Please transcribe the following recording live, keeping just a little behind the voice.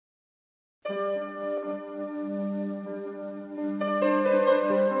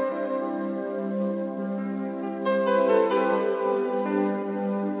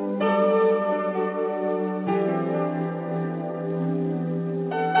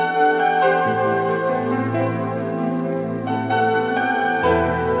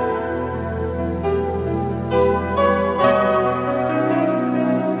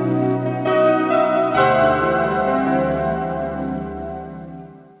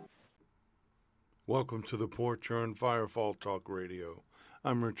Welcome to the Porch on Firefall Talk Radio.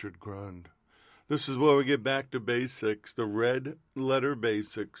 I'm Richard Grund. This is where we get back to basics, the red letter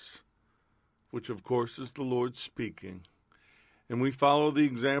basics, which of course is the Lord speaking. And we follow the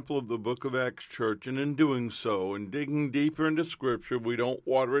example of the Book of Acts Church, and in doing so, and digging deeper into Scripture, we don't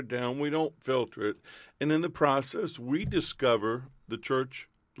water it down, we don't filter it, and in the process, we discover the church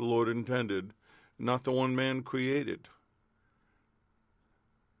the Lord intended, not the one man created.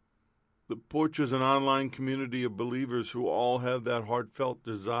 The Porch is an online community of believers who all have that heartfelt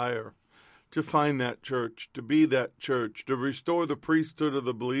desire to find that church, to be that church, to restore the priesthood of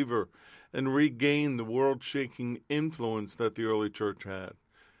the believer and regain the world-shaking influence that the early church had.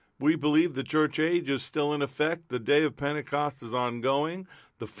 We believe the church age is still in effect. The day of Pentecost is ongoing.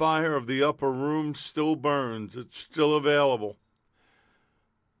 The fire of the upper room still burns. It's still available.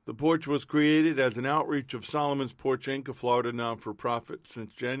 The Porch was created as an outreach of Solomon's Porch, Inc., a Florida non-for-profit,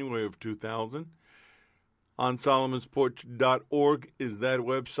 since January of 2000. On solomonsporch.org is that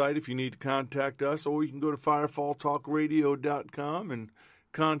website if you need to contact us, or you can go to firefalltalkradio.com and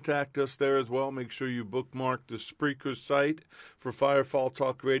contact us there as well. Make sure you bookmark the Spreaker site for Firefall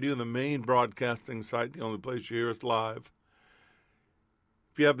Talk Radio, the main broadcasting site, the only place you hear us live.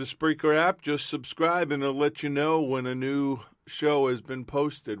 If you have the Spreaker app, just subscribe and it'll let you know when a new show has been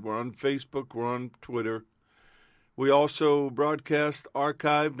posted. We're on Facebook, we're on Twitter. We also broadcast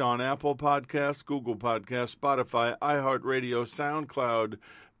archived on Apple Podcasts, Google Podcasts, Spotify, iHeartRadio, SoundCloud,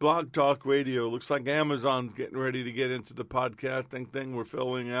 Blog Talk Radio. Looks like Amazon's getting ready to get into the podcasting thing. We're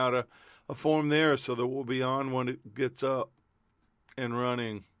filling out a form there so that we'll be on when it gets up and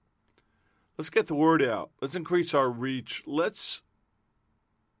running. Let's get the word out. Let's increase our reach. Let's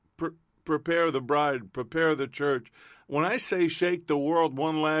prepare the bride, prepare the church. When I say shake the world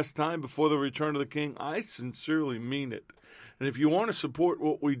one last time before the return of the King, I sincerely mean it. And if you want to support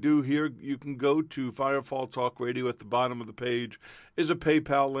what we do here, you can go to Firefall Talk Radio. At the bottom of the page is a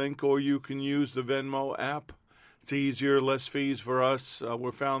PayPal link, or you can use the Venmo app. It's easier, less fees for us.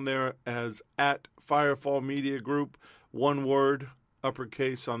 We're found there as at Firefall Media Group, one word,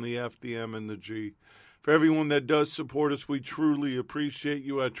 uppercase on the F, the M, and the G. For everyone that does support us, we truly appreciate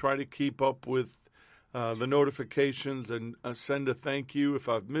you. I try to keep up with the notifications and send a thank you. If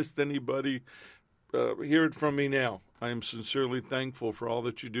I've missed anybody, hear it from me now. I am sincerely thankful for all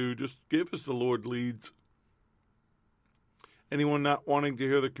that you do. Just give as the Lord leads. Anyone not wanting to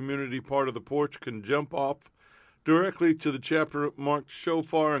hear the community part of the Porch can jump off directly to the chapter marked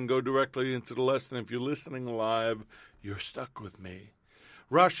Shofar and go directly into the lesson. If you're listening live, you're stuck with me.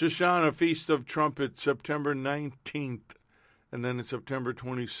 Rosh Hashanah, Feast of Trumpets, September 19th, and then September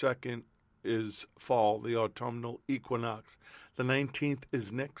 22nd is fall, the autumnal equinox. The 19th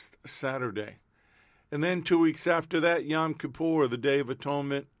is next Saturday. And then 2 weeks after that, Yom Kippur, the Day of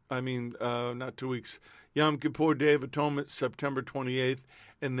Atonement. Not 2 weeks. Yom Kippur, Day of Atonement, September 28th.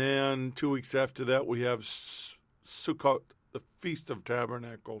 And then 2 weeks after that, we have Sukkot, the Feast of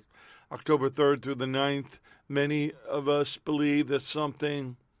Tabernacles, October 3rd through the 9th. Many of us believe that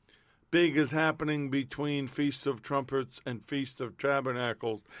something big is happening between Feast of Trumpets and Feast of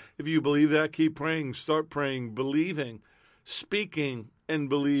Tabernacles. If you believe that, keep praying, start praying, believing, speaking, and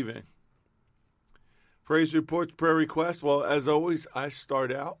believing. Praise reports, prayer requests. Well, as always, I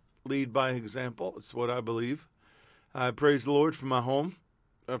start out, lead by example. It's what I believe. I praise the Lord for my home.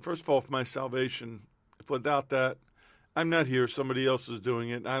 First of all, for my salvation. If without that, I'm not here. Somebody else is doing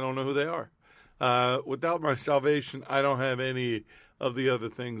it, and I don't know who they are. Without my salvation, I don't have any of the other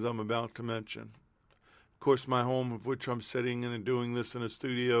things I'm about to mention. Of course, my home, of which I'm sitting in and doing this in a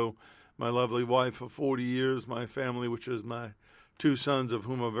studio, my lovely wife of 40 years, my family, which is my 2 sons, of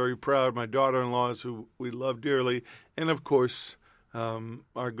whom I'm very proud, my daughter-in-laws, who we love dearly, and, of course,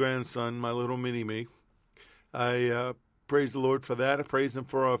 our grandson, my little mini-me. I praise the Lord for that. I praise Him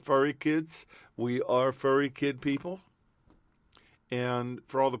for our furry kids. We are furry kid people. And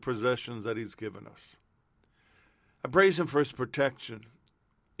for all the possessions that He's given us. I praise Him for His protection.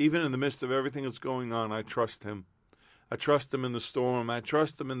 Even in the midst of everything that's going on, I trust Him. I trust Him in the storm. I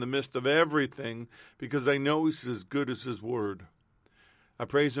trust Him in the midst of everything because I know He's as good as His word. I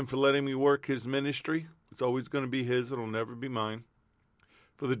praise Him for letting me work His ministry. It's always going to be His. It'll never be mine.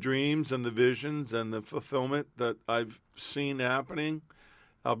 For the dreams and the visions and the fulfillment that I've seen happening.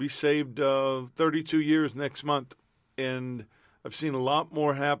 I'll be saved 32 years next month. And I've seen a lot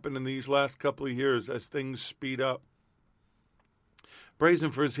more happen in these last couple of years as things speed up. Praise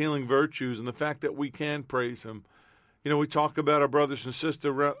Him for His healing virtues and the fact that we can praise Him. You know, we talk about our brothers and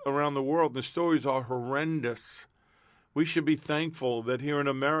sisters around the world, and the stories are horrendous. We should be thankful that here in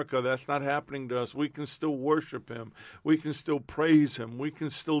America that's not happening to us. We can still worship him. We can still praise him. We can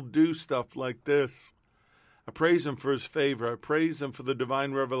still do stuff like this. I praise him for his favor. I praise him for the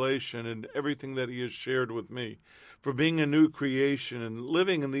divine revelation and everything that he has shared with me, for being a new creation and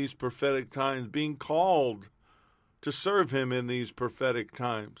living in these prophetic times, being called to serve him in these prophetic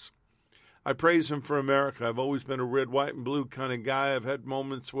times. I praise him for America. I've always been a red, white, and blue kind of guy. I've had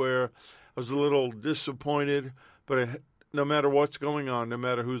moments where I was a little disappointed, but no matter what's going on, no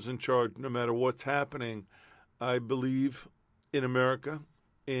matter who's in charge, no matter what's happening, I believe in America,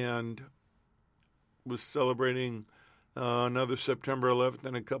 and was celebrating another September 11th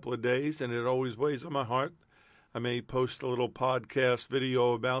in a couple of days, and it always weighs on my heart. I may post a little podcast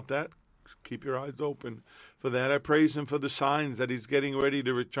video about that. Keep your eyes open for that. I praise him for the signs that he's getting ready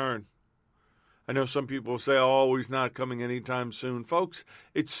to return. I know some people say, oh, he's not coming anytime soon. Folks,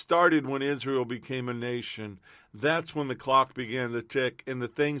 it started when Israel became a nation. That's when the clock began to tick, and the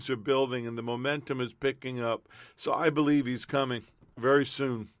things are building, and the momentum is picking up. So I believe he's coming very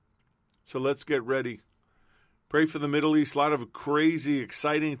soon. So let's get ready. Pray for the Middle East. A lot of crazy,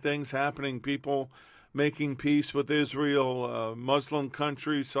 exciting things happening. People making peace with Israel, Muslim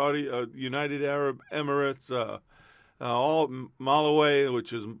countries, Saudi, United Arab Emirates, all Malawi,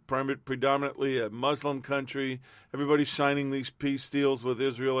 which is predominantly a Muslim country. Everybody's signing these peace deals with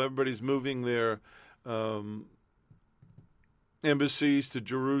Israel. Everybody's moving their embassies to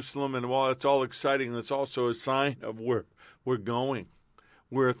Jerusalem. And while it's all exciting, it's also a sign of where we're going,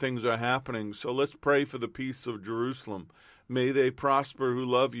 where things are happening. So let's pray for the peace of Jerusalem. May they prosper who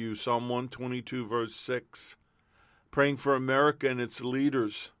love you, Psalm 122, verse 6. Praying for America and its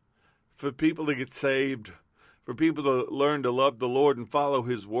leaders, for people to get saved, for people to learn to love the Lord and follow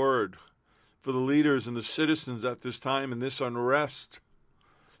his word, for the leaders and the citizens at this time in this unrest.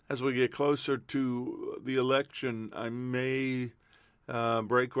 As we get closer to the election, I may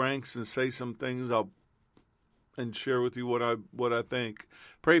break ranks and say some things and share with you what I think.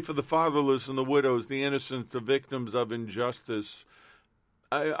 Pray for the fatherless and the widows, the innocent, the victims of injustice.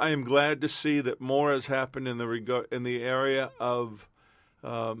 I am glad to see that more has happened in the area of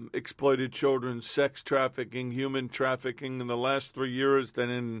exploited children, sex trafficking, human trafficking in the last 3 years than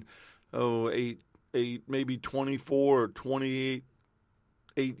in eight, maybe 24 or 28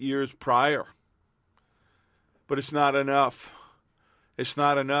 years prior. But it's not enough. It's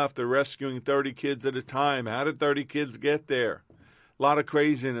not enough. They're rescuing 30 kids at a time. How did 30 kids get there? A lot of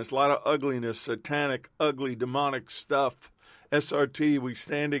craziness, a lot of ugliness, satanic, ugly, demonic stuff. SRT, we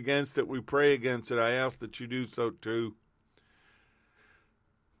stand against it. We pray against it. I ask that you do so too.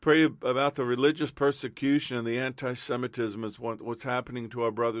 Pray about the religious persecution and the anti-Semitism is what's happening to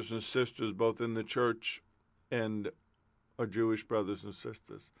our brothers and sisters, both in the church and our Jewish brothers and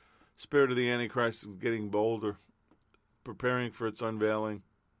sisters. Spirit of the Antichrist is getting bolder, preparing for its unveiling.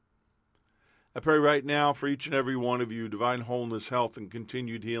 I pray right now for each and every one of you, divine wholeness, health, and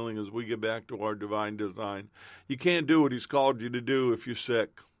continued healing as we get back to our divine design. You can't do what he's called you to do if you're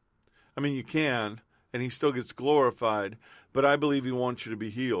sick. I mean, you can, and he still gets glorified, but I believe he wants you to be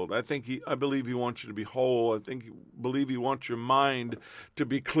healed. I believe he wants you to be whole. Believe he wants your mind to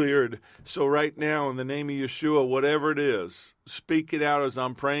be cleared. So right now, in the name of Yeshua, whatever it is, speak it out as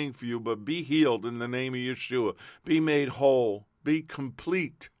I'm praying for you, but be healed in the name of Yeshua. Be made whole. Be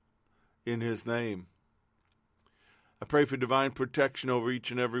complete in his name. I pray for divine protection over each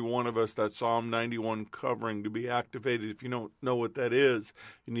and every one of us, that Psalm 91 covering to be activated. If you don't know what that is,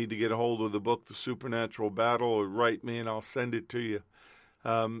 you need to get a hold of the book, The Supernatural Battle, or write me and I'll send it to you.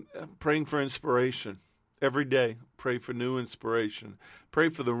 Praying for inspiration. Every day, pray for new inspiration. Pray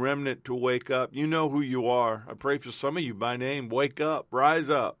for the remnant to wake up. You know who you are. I pray for some of you by name. Wake up. Rise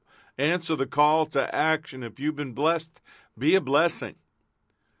up. Answer the call to action. If you've been blessed, be a blessing.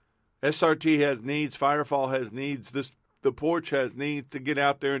 SRT has needs. Firefall has needs. The Porch has needs to get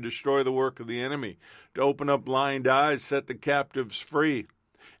out there and destroy the work of the enemy, to open up blind eyes, set the captives free.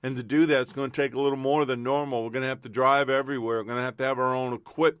 And to do that, it's going to take a little more than normal. We're going to have to drive everywhere. We're going to have our own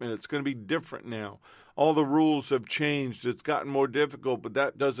equipment. It's going to be different now. All the rules have changed. It's gotten more difficult, but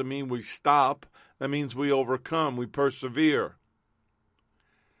that doesn't mean we stop. That means we overcome. We persevere.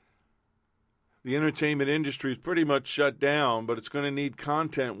 The entertainment industry is pretty much shut down, but it's going to need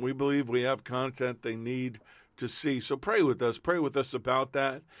content. We believe we have content they need to see. So pray with us. Pray with us about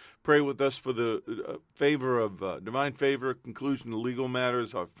that. Pray with us for the favor of divine favor, conclusion of legal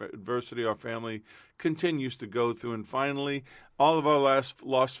matters, our adversity our family continues to go through. And finally, all of our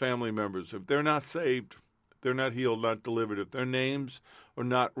lost family members, if they're not saved, they're not healed, not delivered, if their names are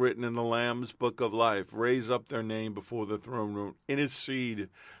not written in the Lamb's book of life, raise up their name before the throne room. Intercede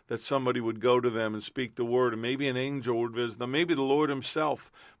that somebody would go to them and speak the word, and maybe an angel would visit them, maybe the Lord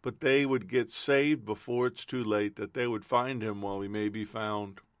himself, but they would get saved before it's too late, that they would find him while he may be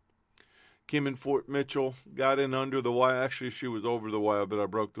found. Kim in Fort Mitchell got in under the wire. Actually, she was over the wire, but I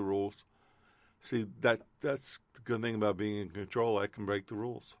broke the rules. See, that's the good thing about being in control. I can break the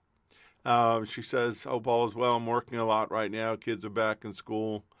rules. She says, hope all is well. I'm working a lot right now. Kids are back in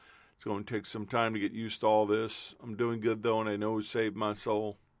school. It's going to take some time to get used to all this. I'm doing good, though, and I know he saved my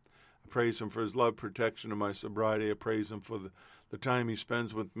soul. I praise him for his love, protection, and my sobriety. I praise him for the time he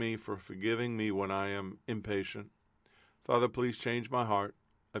spends with me, for forgiving me when I am impatient. Father, please change my heart.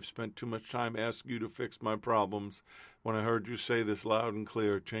 I've spent too much time asking you to fix my problems. When I heard you say this loud and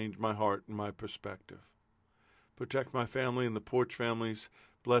clear, change my heart and my perspective. Protect my family and the Porch families.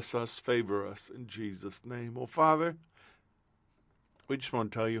 Bless us, favor us, in Jesus' name. Well, Father, we just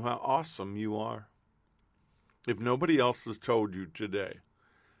want to tell you how awesome you are. If nobody else has told you today,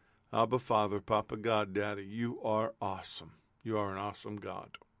 Abba, Father, Papa, God, Daddy, you are awesome. You are an awesome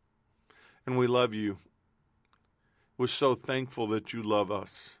God. And we love you. We're so thankful that you love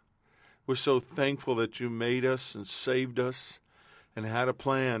us. We're so thankful that you made us and saved us and had a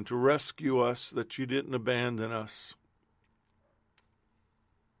plan to rescue us, that you didn't abandon us.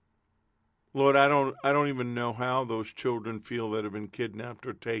 Lord, I don't even know how those children feel that have been kidnapped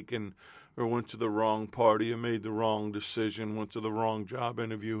or taken or went to the wrong party or made the wrong decision, went to the wrong job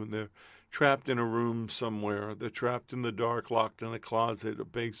interview, and they're trapped in a room somewhere. They're trapped in the dark, locked in a closet, a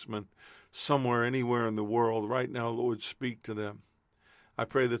basement, somewhere, anywhere in the world. Right now, Lord, speak to them. I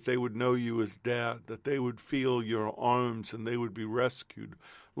pray that they would know you as Dad, that they would feel your arms and they would be rescued.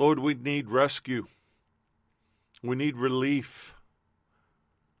 Lord, we need rescue. We need relief.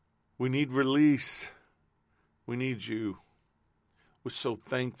 We need release. We need you. We're so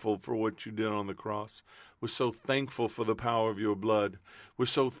thankful for what you did on the cross. We're so thankful for the power of your blood. We're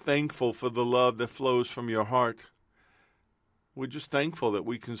so thankful for the love that flows from your heart. We're just thankful that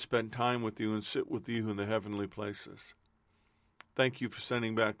we can spend time with you and sit with you in the heavenly places. Thank you for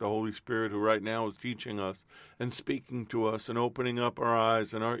sending back the Holy Spirit, who right now is teaching us and speaking to us and opening up our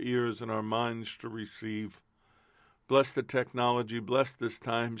eyes and our ears and our minds to receive. Bless the technology. Bless this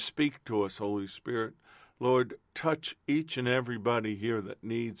time. Speak to us, Holy Spirit. Lord, touch each and everybody here that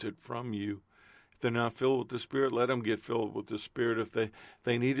needs it from you. If they're not filled with the Spirit, let them get filled with the Spirit. If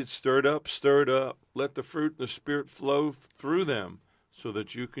they need it stirred up, stir it up. Let the fruit and the Spirit flow through them so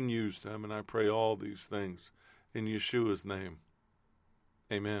that you can use them. And I pray all these things in Yeshua's name.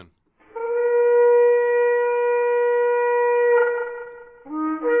 Amen.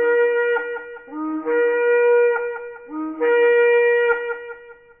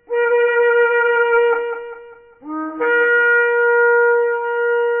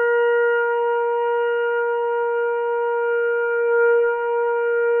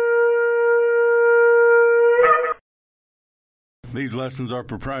 These lessons are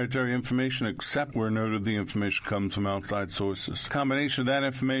proprietary information, except where noted the information comes from outside sources. Combination of that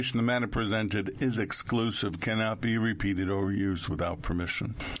information, the matter presented is exclusive, cannot be repeated or used without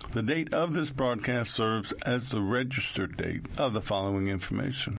permission. The date of this broadcast serves as the registered date of the following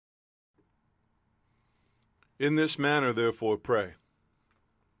information. In this manner, therefore, pray.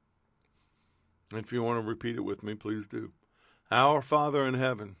 And if you want to repeat it with me, please do. Our Father in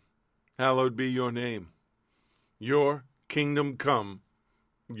heaven, hallowed be your name. Your kingdom come,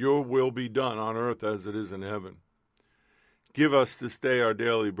 your will be done on earth as it is in heaven. Give us this day our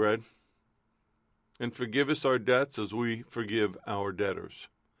daily bread, and forgive us our debts as we forgive our debtors.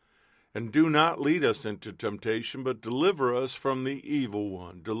 And do not lead us into temptation, but deliver us from the evil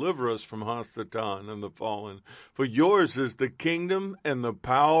one. Deliver us from Hasatan and the fallen. For yours is the kingdom and the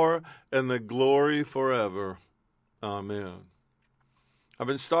power and the glory forever. Amen. I've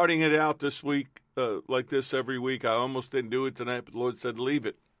been starting it out this week like this every week. I almost didn't do it tonight, but the Lord said, leave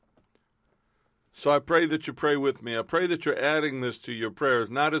it. So I pray that you pray with me. I pray that you're adding this to your prayers,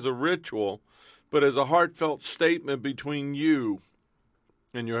 not as a ritual, but as a heartfelt statement between you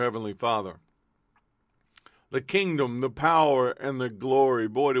and your Heavenly Father. The kingdom, the power, and the glory.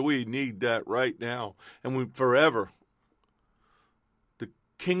 Boy, do we need that right now and forever. The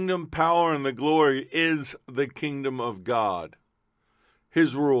kingdom, power, and the glory is the kingdom of God.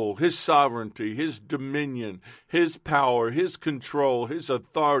 His rule, his sovereignty, his dominion, his power, his control, his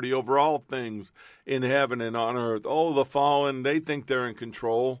authority over all things in heaven and on earth. Oh, the fallen, they think they're in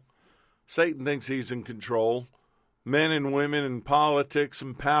control. Satan thinks he's in control. Men and women in politics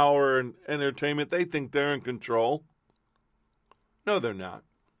and power and entertainment, they think they're in control. No, they're not.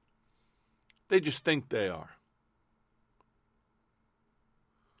 They just think they are.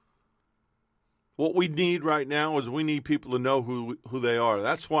 What we need right now is we need people to know who they are.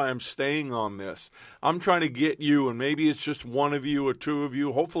 That's why I'm staying on this. I'm trying to get you, and maybe it's just one of you or two of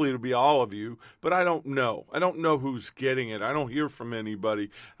you. Hopefully it'll be all of you, but I don't know. I don't know who's getting it. I don't hear from anybody.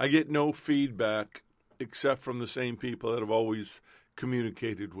 I get no feedback except from the same people that have always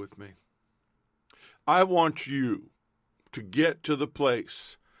communicated with me. I want you to get to the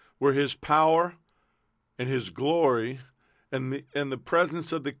place where his power and his glory and the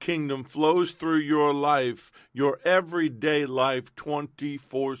presence of the kingdom flows through your life, your everyday life,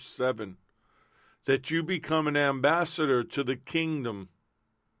 24/7. That you become an ambassador to the kingdom,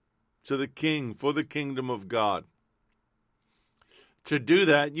 to the king, for the kingdom of God. To do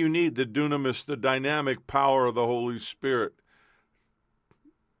that, you need the dunamis, the dynamic power of the Holy Spirit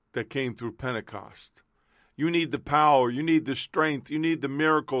that came through Pentecost. You need the power, you need the strength, you need the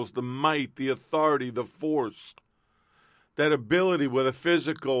miracles, the might, the authority, the force. That ability, whether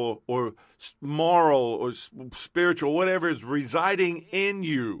physical or moral or spiritual, whatever is residing in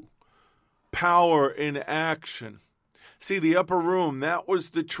you, power in action. See, the upper room, that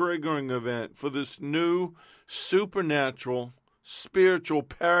was the triggering event for this new supernatural, spiritual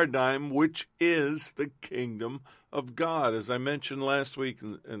paradigm, which is the kingdom of God. As I mentioned last week,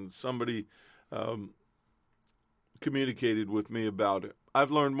 and somebody communicated with me about it.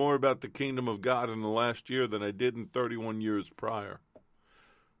 I've learned more about the kingdom of God in the last year than I did in 31 years prior.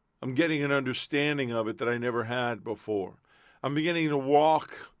 I'm getting an understanding of it that I never had before. I'm beginning to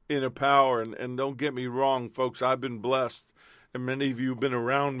walk in a power, and don't get me wrong, folks, I've been blessed, and many of you have been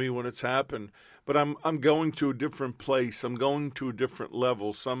around me when it's happened, but I'm going to a different place. I'm going to a different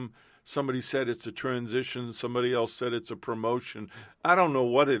level. Somebody said it's a transition. Somebody else said it's a promotion. I don't know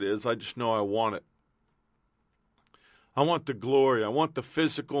what it is. I just know I want it. I want the glory. I want the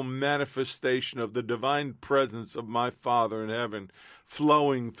physical manifestation of the divine presence of my Father in heaven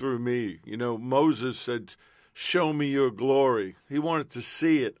flowing through me. You know, Moses said, show me your glory. He wanted to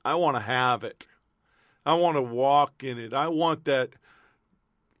see it. I want to have it. I want to walk in it. I want that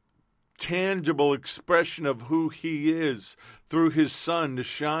tangible expression of who he is through his Son to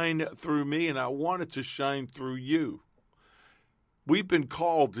shine through me, and I want it to shine through you. We've been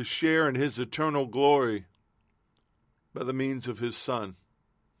called to share in his eternal glory by the means of his Son,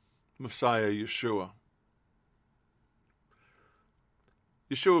 Messiah Yeshua.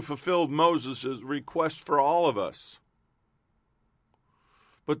 Yeshua fulfilled Moses' request for all of us.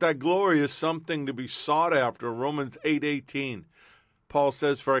 But that glory is something to be sought after. Romans 8:18. Paul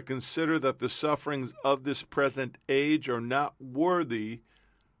says, for I consider that the sufferings of this present age are not worthy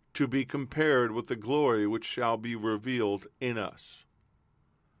to be compared with the glory which shall be revealed in us.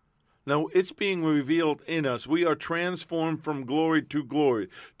 Now, it's being revealed in us. We are transformed from glory to glory.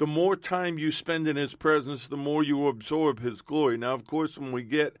 The more time you spend in his presence, the more you absorb his glory. Now, of course, when we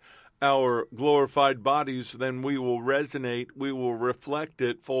get our glorified bodies, then we will resonate, we will reflect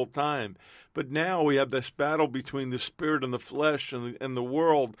it full time. But now we have this battle between the spirit and the flesh and the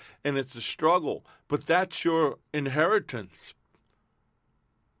world, and it's a struggle. But that's your inheritance.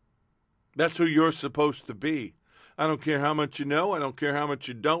 That's who you're supposed to be. I don't care how much you know. I don't care how much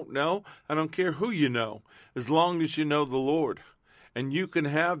you don't know. I don't care who you know, as long as you know the Lord. And you can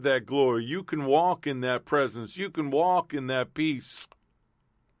have that glory. You can walk in that presence. You can walk in that peace.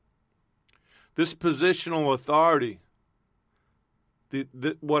 This positional authority,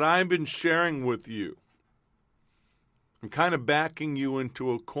 what I've been sharing with you, I'm kind of backing you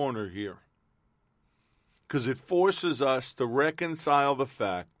into a corner here, because it forces us to reconcile the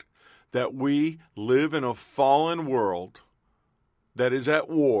fact that we live in a fallen world that is at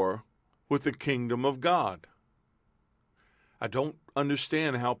war with the kingdom of God. I don't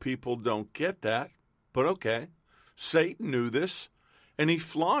understand how people don't get that, but okay. Satan knew this, and he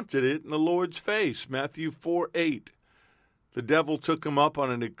flaunted it in the Lord's face. Matthew 4:8. The devil took him up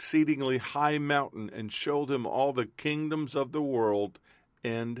on an exceedingly high mountain and showed him all the kingdoms of the world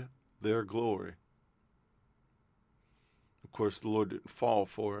and their glory. Of course, the Lord didn't fall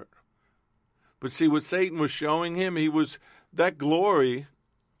for it. But see, what Satan was showing him, that glory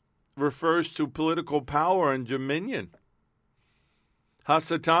refers to political power and dominion.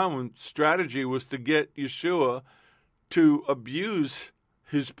 Hasatan's strategy was to get Yeshua to abuse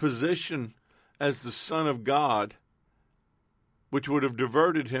his position as the Son of God, which would have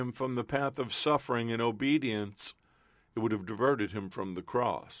diverted him from the path of suffering and obedience. It would have diverted him from the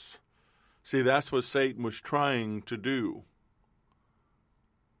cross. See, that's what Satan was trying to do.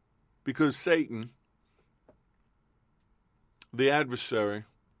 Because Satan, the adversary,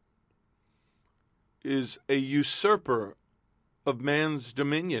 is a usurper of man's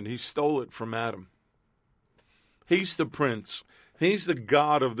dominion. He stole it from Adam. He's the prince. He's the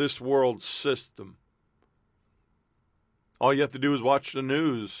god of this world system. All you have to do is watch the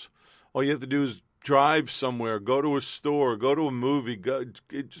news. All you have to do is drive somewhere, go to a store, go to a movie,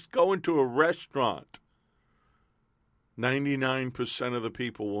 just go into a restaurant. 99% of the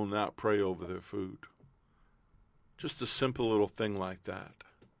people will not pray over their food. Just a simple little thing like that.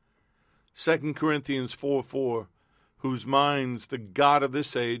 2 Corinthians 4:4, whose minds the god of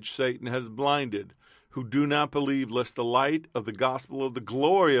this age, Satan, has blinded, who do not believe, lest the light of the gospel of the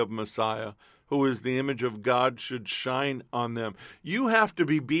glory of Messiah, who is the image of God, should shine on them. You have to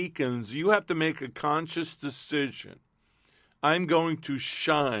be beacons. You have to make a conscious decision. I'm going to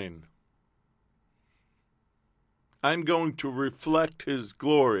shine. I'm going to reflect his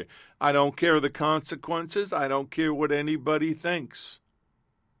glory. I don't care the consequences. I don't care what anybody thinks.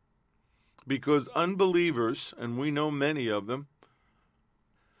 Because unbelievers, and we know many of them,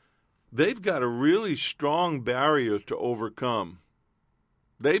 they've got a really strong barrier to overcome.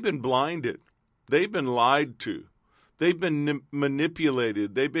 They've been blinded. They've been lied to. They've been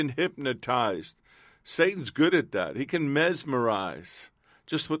manipulated. They've been hypnotized. Satan's good at that. He can mesmerize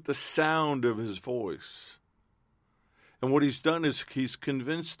just with the sound of his voice. And what he's done is he's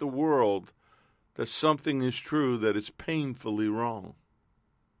convinced the world that something is true that is painfully wrong.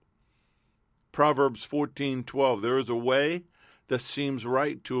 Proverbs 14:12, there is a way that seems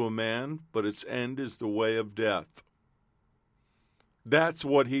right to a man, but its end is the way of death. That's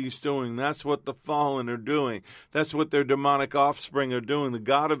what he's doing. That's what the fallen are doing. That's what their demonic offspring are doing. The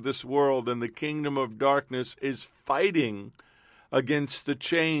god of this world and the kingdom of darkness is fighting against the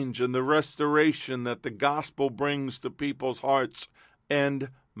change and the restoration that the gospel brings to people's hearts and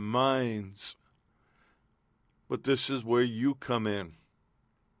minds. But this is where you come in.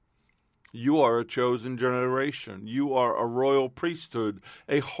 You are a chosen generation. You are a royal priesthood,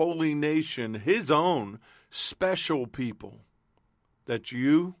 a holy nation, his own special people, that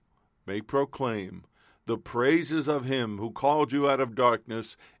you may proclaim the praises of him who called you out of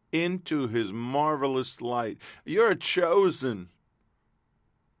darkness into his marvelous light. You're a chosen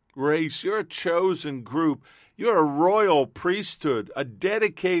race. You're a chosen group. You're a royal priesthood, a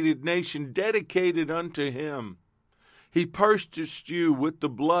dedicated nation, dedicated unto him. He purchased you with the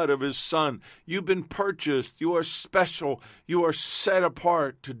blood of his Son. You've been purchased. You are special. You are set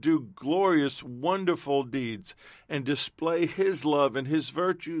apart to do glorious, wonderful deeds and display his love and his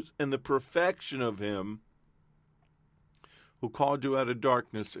virtues and the perfection of him who called you out of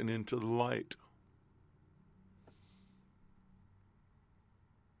darkness and into the light.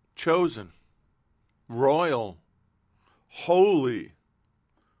 Chosen, royal, holy,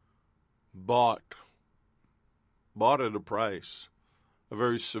 bought at a price, a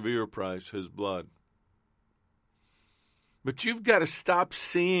very severe price, his blood. But you've got to stop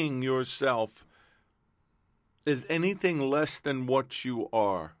seeing yourself as anything less than what you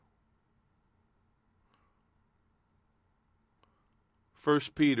are. 1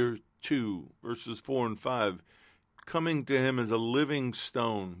 Peter 2, verses 4 and 5, coming to him as a living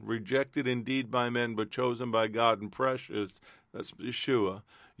stone, rejected indeed by men, but chosen by God and precious, that's Yeshua,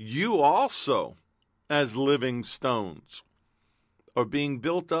 you also, as living stones, are being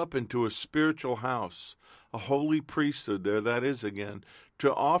built up into a spiritual house, a holy priesthood, there that is again,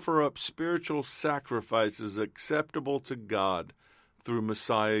 to offer up spiritual sacrifices acceptable to God through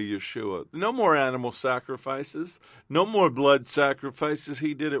Messiah Yeshua. No more animal sacrifices, no more blood sacrifices.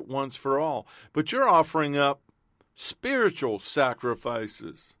 He did it once for all. But you're offering up spiritual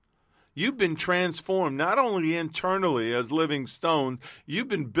sacrifices. You've been transformed not only internally as living stones, you've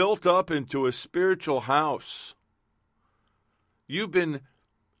been built up into a spiritual house. You've been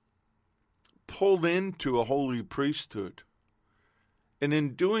pulled into a holy priesthood. And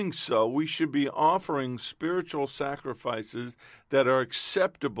in doing so, we should be offering spiritual sacrifices that are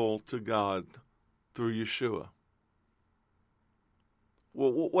acceptable to God through Yeshua.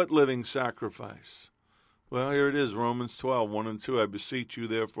 Well, what living sacrifice? Well, here it is, Romans 12, 1 and 2. I beseech you,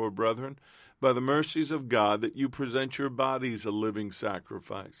 therefore, brethren, by the mercies of God, that you present your bodies a living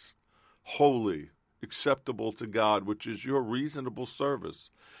sacrifice, holy, acceptable to God, which is your reasonable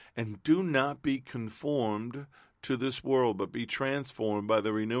service. And do not be conformed to this world, but be transformed by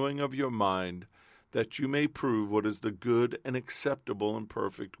the renewing of your mind, that you may prove what is the good and acceptable and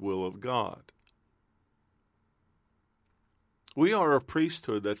perfect will of God. We are a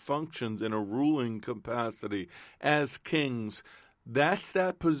priesthood that functions in a ruling capacity as kings. That's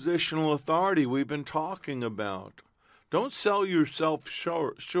that positional authority we've been talking about. Don't sell yourself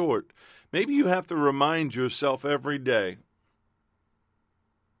short. Maybe you have to remind yourself every day,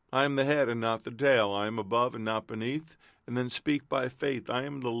 I am the head and not the tail. I am above and not beneath, And then speak by faith. I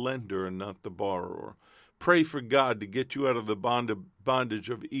am the lender and not the borrower. Pray for God to get you out of the bondage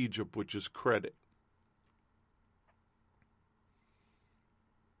of Egypt, which is credit.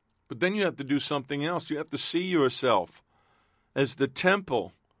 But then you have to do something else. You have to see yourself as the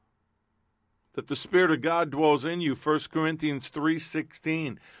temple that the Spirit of God dwells in you. 1 Corinthians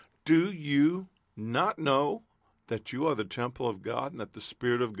 3:16. Do you not know that you are the temple of God and that the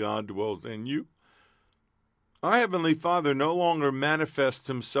Spirit of God dwells in you? Our Heavenly Father no longer manifests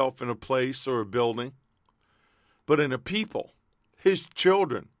himself in a place or a building, but in a people, his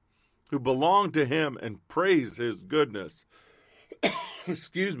children, who belong to him and praise his goodness.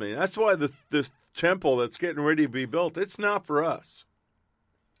 Excuse me. That's why this temple that's getting ready to be built, it's not for us.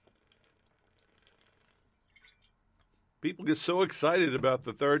 People get so excited about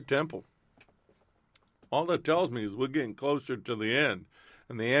the third temple. All that tells me is we're getting closer to the end,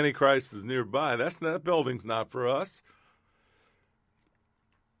 and the Antichrist is nearby. That building's not for us.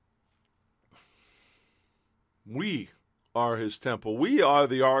 We are his temple. We are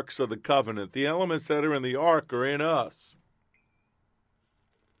the arks of the covenant. The elements that are in the ark are in us.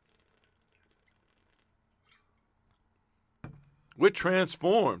 We're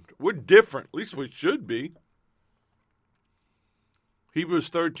transformed. We're different. At least we should be. Hebrews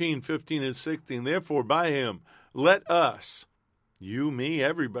 13, 15, and 16. Therefore, by him, let us, you, me,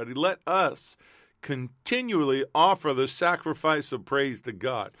 everybody, let us continually offer the sacrifice of praise to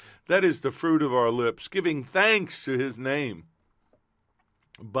God. That is the fruit of our lips, giving thanks to his name.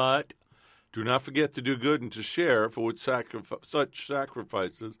 But do not forget to do good and to share, for with such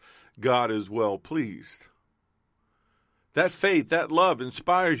sacrifices God is well pleased. That faith, that love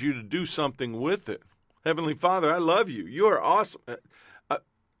inspires you to do something with it. Heavenly Father, I love you. You are awesome.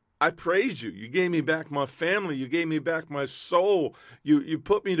 I praise you. You gave me back my family. You gave me back my soul. You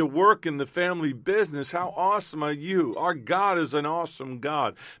put me to work in the family business. How awesome are you? Our God is an awesome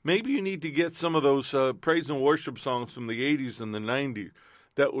God. Maybe you need to get some of those praise and worship songs from the 80s and the 90s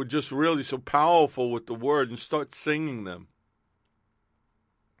that were just really so powerful with the word and start singing them.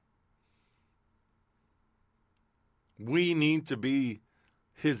 We need to be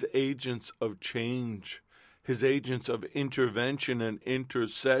his agents of change, his agents of intervention and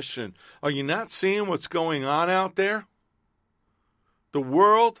intercession. Are you not seeing what's going on out there? The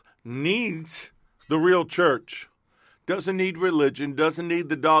world needs the real church. Doesn't need religion, doesn't need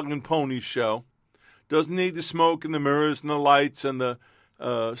the dog and pony show, doesn't need the smoke and the mirrors and the lights and the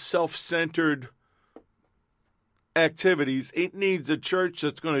self-centered activities. It needs a church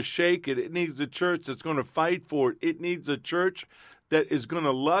that's going to shake it. It needs a church that's going to fight for it. It needs a church that is going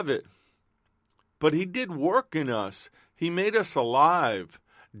to love it. But he did work in us. He made us alive,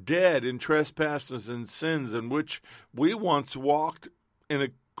 dead in trespasses and sins, in which we once walked in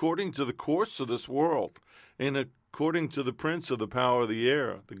according to the course of this world, and according to the prince of the power of the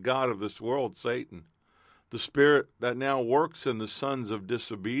air, the god of this world, Satan, the spirit that now works in the sons of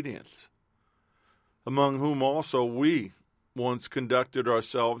disobedience, among whom also we once conducted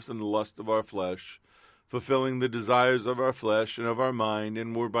ourselves in the lust of our flesh, fulfilling the desires of our flesh and of our mind,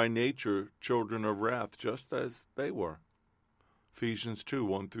 and were by nature children of wrath, just as they were. Ephesians 2,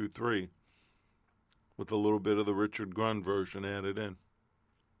 1 through 3, with a little bit of the Richard Grun version added in.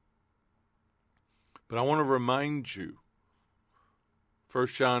 But I want to remind you, 1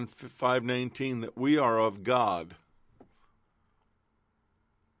 John 5:19, that we are of God.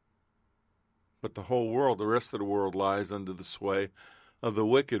 But the whole world, the rest of the world, lies under the sway of the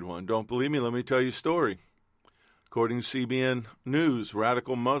wicked one. Don't believe me? Let me tell you a story. According to CBN News,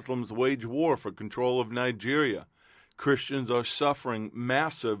 radical Muslims wage war for control of Nigeria. Christians are suffering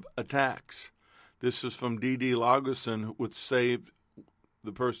massive attacks. This is from D.D. Lagerson with Save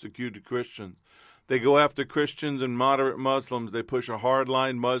the Persecuted Christians. They go after Christians and moderate Muslims. They push a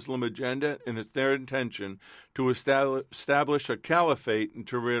hardline Muslim agenda, and it's their intention to establish a caliphate and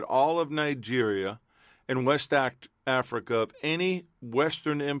to rid all of Nigeria and West Africa of any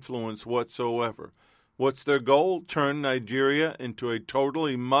Western influence whatsoever. What's their goal? Turn Nigeria into a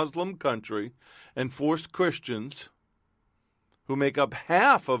totally Muslim country and force Christians, who make up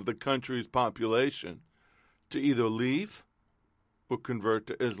half of the country's population, to either leave or convert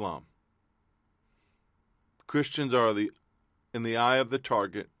to Islam. Christians are in the eye of the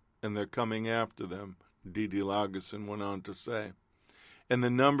target, and they're coming after them, D.D. Lagerson went on to say. And the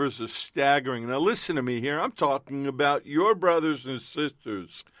numbers are staggering. Now listen to me here. I'm talking about your brothers and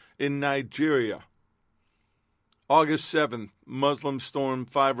sisters in Nigeria. August 7th, Muslims stormed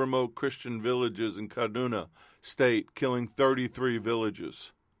 5 remote Christian villages in Kaduna State, killing 33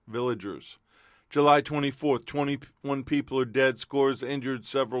 villagers. July 24th, 21 people are dead, scores injured,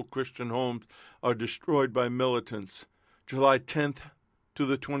 several Christian homes are destroyed by militants. July 10th to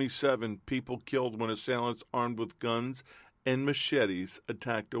the 27th, people killed when assailants armed with guns and machetes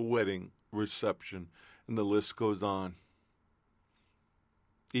attacked a wedding reception. And the list goes on.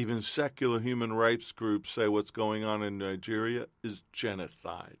 Even secular human rights groups say what's going on in Nigeria is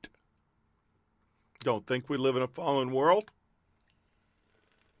genocide. Don't think we live in a fallen world?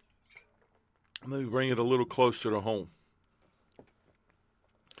 Let me bring it a little closer to home.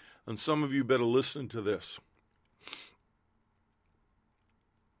 And some of you better listen to this.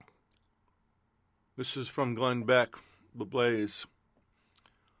 This is from Glenn Beck, The Blaze.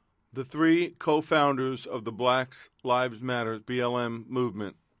 The three co-founders of the Black Lives Matter BLM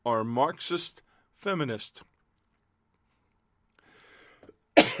movement are Marxist feminists.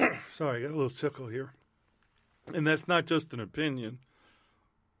 Sorry, I got a little tickle here. And that's not just an opinion.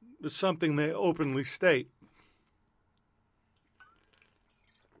 It's something they openly state.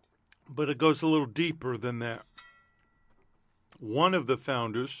 But it goes a little deeper than that. One of the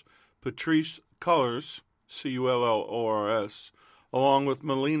founders, Patrice Cullors, Cullors, along with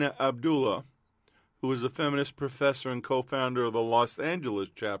Melina Abdullah, who is a feminist professor and co-founder of the Los Angeles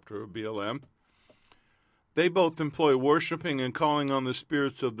chapter of BLM, they both employ worshiping and calling on the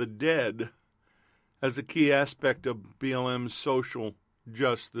spirits of the dead as a key aspect of BLM's social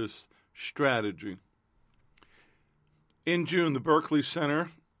justice strategy. In June, the Berkeley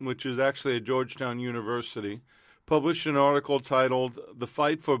Center, which is actually at Georgetown University, published an article titled, "The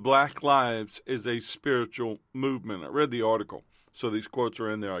Fight for Black Lives is a Spiritual Movement." I read the article, so these quotes are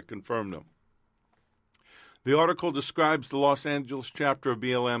in there. I confirmed them. The article describes the Los Angeles chapter of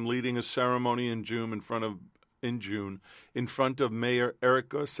BLM leading a ceremony in June in front of Mayor Eric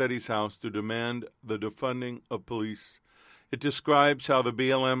Garcetti's house to demand the defunding of police. It describes how the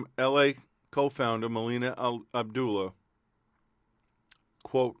BLM LA co-founder Melina Abdullah,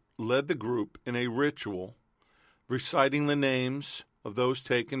 quote, led the group in a ritual reciting the names of those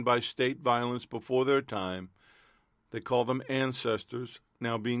taken by state violence before their time. They call them ancestors,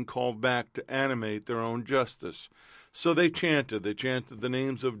 now being called back to animate their own justice. So they chanted the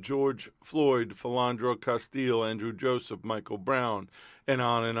names of George Floyd, Philando Castile, Andrew Joseph, Michael Brown, and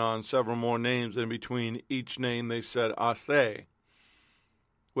on, several more names. In between each name they said, "Ase."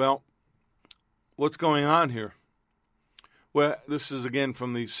 Well, what's going on here? Well, this is again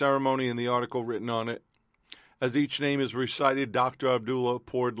from the ceremony and the article written on it. As each name is recited, Dr. Abdullah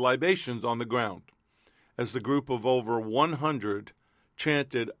poured libations on the ground. As the group of over 100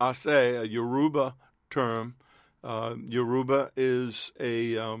 chanted "Ase," a Yoruba term. Yoruba is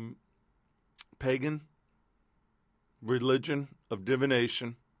a pagan religion of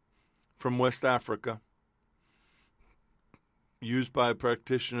divination from West Africa, used by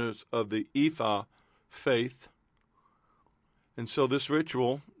practitioners of the Ifa faith. And so this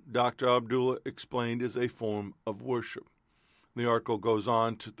ritual, Dr. Abdullah explained, is a form of worship. The article goes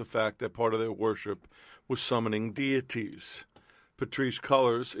on to the fact that part of their worship was summoning deities. Patrice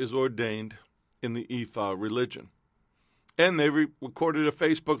Cullors is ordained in the Ifa religion. And they recorded a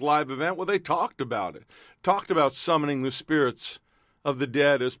Facebook Live event where they talked about it, talked about summoning the spirits of the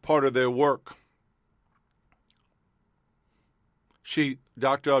dead as part of their work.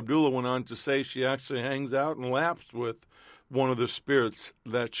 Dr. Abdullah went on to say she actually hangs out and laughs with one of the spirits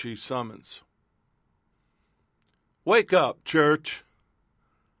that she summons. Wake up, church.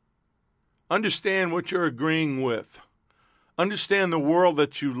 Understand what you're agreeing with. Understand the world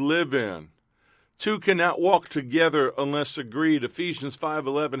that you live in. Two cannot walk together unless agreed. Ephesians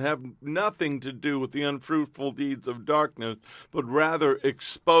 5:11 have nothing to do with the unfruitful deeds of darkness, but rather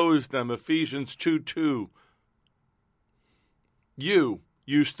expose them. Ephesians 2:2. You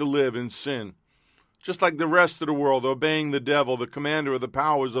used to live in sin, just like the rest of the world, obeying the devil, the commander of the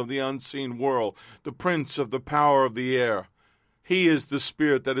powers of the unseen world, the prince of the power of the air. He is the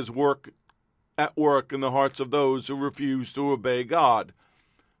spirit that is at work in the hearts of those who refuse to obey God.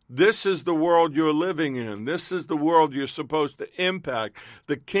 This is the world you're living in. This is the world you're supposed to impact.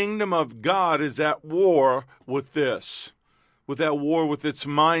 The kingdom of God is at war with this, with its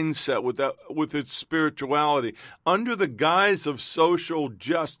mindset, with its spirituality, under the guise of social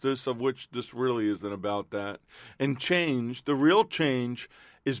justice, of which this really isn't about that. And change, the real change,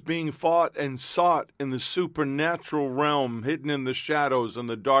 is being fought and sought in the supernatural realm, hidden in the shadows and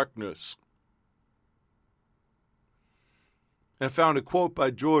the darkness. And I found a quote by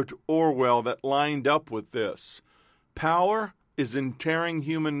George Orwell that lined up with this. Power is in tearing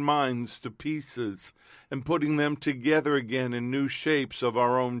human minds to pieces and putting them together again in new shapes of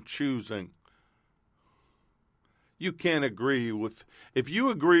our own choosing. You can't agree with, if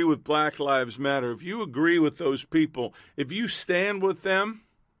you agree with Black Lives Matter, if you agree with those people, if you stand with them,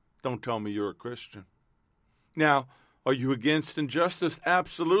 don't tell me you're a Christian. Now, Are you against injustice?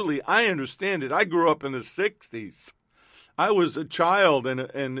 Absolutely. I understand it. I grew up in the 60s. I was a child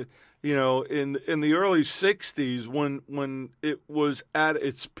and you know, in the early 60s when it was at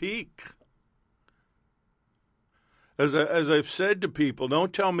its peak. As I've said to people,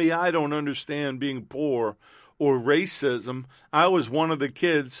 don't tell me I don't understand being poor or racism. I was one of the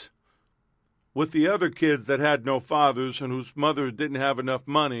kids with the other kids that had no fathers and whose mothers didn't have enough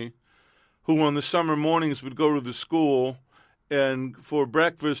money, who on the summer mornings would go to the school and for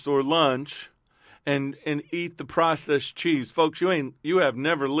breakfast or lunch and eat the processed cheese. Folks, you have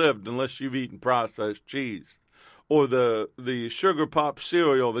never lived unless you've eaten processed cheese. Or the sugar pop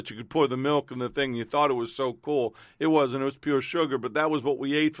cereal that you could pour the milk in the thing. You thought it was so cool. It wasn't. It was pure sugar. But that was what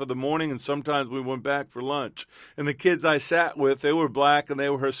we ate for the morning, and sometimes we went back for lunch. And the kids I sat with, they were black and they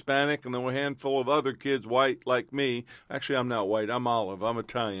were Hispanic, and there were a handful of other kids, white like me. Actually, I'm not white. I'm olive. I'm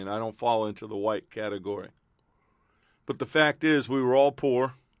Italian. I don't fall into the white category. But the fact is, we were all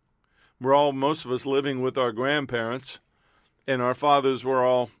poor. Most of us living with our grandparents, and our fathers were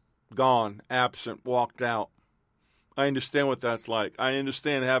all gone, absent, walked out. I understand what that's like. I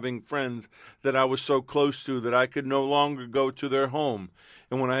understand having friends that I was so close to that I could no longer go to their home.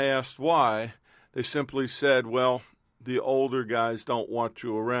 And when I asked why, they simply said, well, the older guys don't want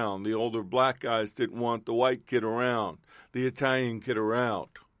you around. The older black guys didn't want the white kid around, the Italian kid around.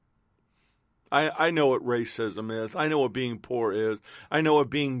 I know what racism is. I know what being poor is. I know what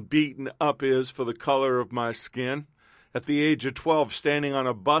being beaten up is for the color of my skin. At the age of 12, standing on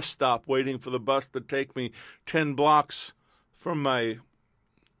a bus stop waiting for the bus to take me 10 blocks from my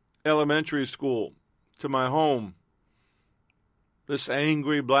elementary school to my home. This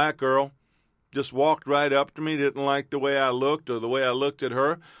angry black girl just walked right up to me, didn't like the way I looked or the way I looked at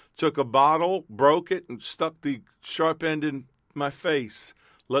her, took a bottle, broke it, and stuck the sharp end in my face.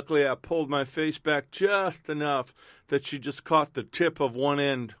 Luckily, I pulled my face back just enough that she just caught the tip of one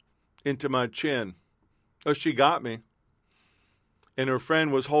end into my chin. Oh, she got me. And her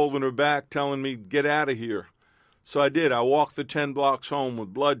friend was holding her back, telling me, get out of here. So I did. I walked the 10 blocks home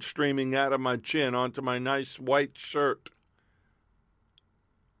with blood streaming out of my chin onto my nice white shirt.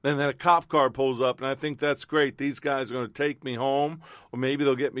 And then a cop car pulls up, and I think that's great. These guys are going to take me home, or maybe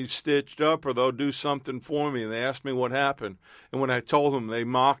they'll get me stitched up, or they'll do something for me. And they asked me what happened. And when I told them, they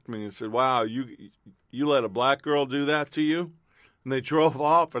mocked me and said, wow, you let a black girl do that to you? And they drove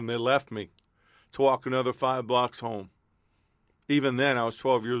off, and they left me to walk another 5 blocks home. Even then, I was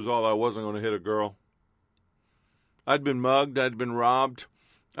 12 years old. I wasn't going to hit a girl. I'd been mugged. I'd been robbed.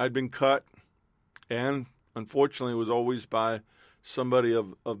 I'd been cut. And unfortunately, it was always by somebody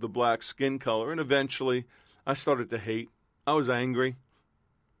of the black skin color. And eventually, I started to hate. I was angry.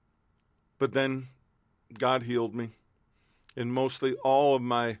 But then God healed me. And mostly all of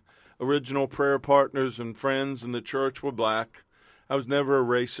my original prayer partners and friends in the church were black. I was never a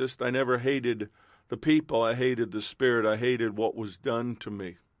racist. I never hated the people. I hated the spirit. I hated what was done to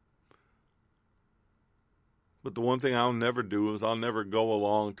me. But the one thing I'll never do is I'll never go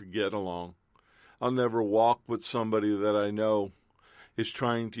along to get along. I'll never walk with somebody that I know is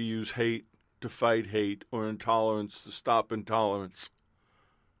trying to use hate to fight hate or intolerance to stop intolerance.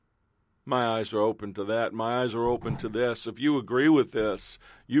 My eyes are open to that. My eyes are open to this. If you agree with this,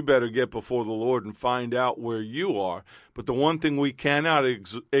 you better get before the Lord and find out where you are. But the one thing we cannot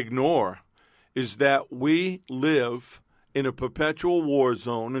ignore is that we live in a perpetual war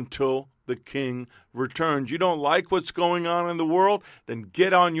zone until the King returns. You don't like what's going on in the world? Then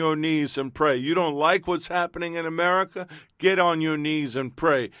get on your knees and pray. You don't like what's happening in America? Get on your knees and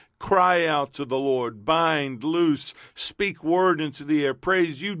pray. Cry out to the Lord. Bind, loose, speak word into the air.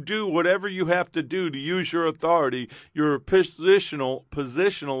 Praise. You do whatever you have to do to use your authority, your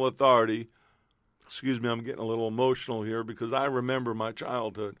positional authority. Excuse me, I'm getting a little emotional here because I remember my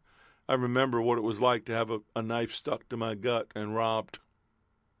childhood. I remember what it was like to have a knife stuck to my gut and robbed.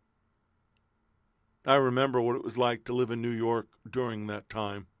 I remember what it was like to live in New York during that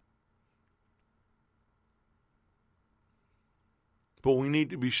time. But we need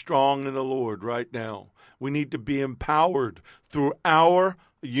to be strong in the Lord right now. We need to be empowered through our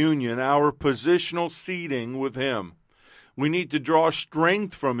union, our positional seating with Him. We need to draw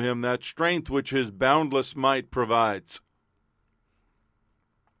strength from Him, that strength which His boundless might provides.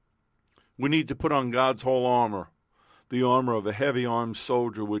 We need to put on God's whole armor, the armor of a heavy-armed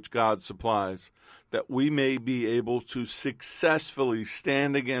soldier which God supplies, that we may be able to successfully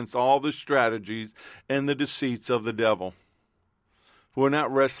stand against all the strategies and the deceits of the devil. We're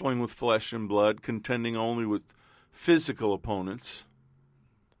not wrestling with flesh and blood, contending only with physical opponents,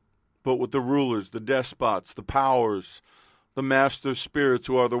 but with the rulers, the despots, the powers, the master spirits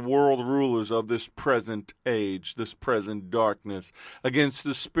who are the world rulers of this present age, this present darkness, against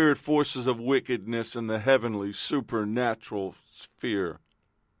the spirit forces of wickedness in the heavenly supernatural sphere.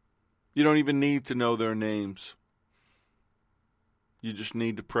 You don't even need to know their names. You just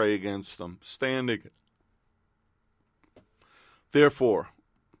need to pray against them. Standing. Therefore,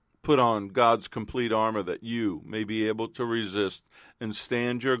 put on God's complete armor that you may be able to resist and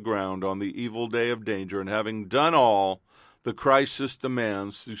stand your ground on the evil day of danger, and having done all the crisis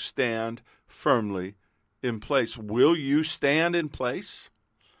demands, to stand firmly in place. Will you stand in place?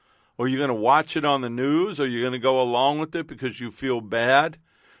 Or are you going to watch it on the news? Or are you going to go along with it because you feel bad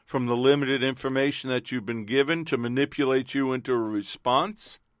from the limited information that you've been given to manipulate you into a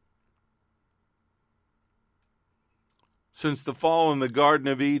response? Since the fall in the Garden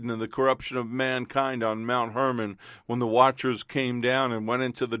of Eden and the corruption of mankind on Mount Hermon, when the Watchers came down and went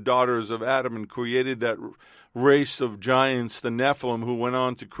into the daughters of Adam and created that race of giants, the Nephilim, who went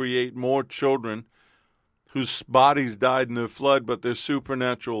on to create more children whose bodies died in the flood, but their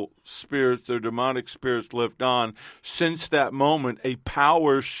supernatural spirits, their demonic spirits lived on. Since that moment, a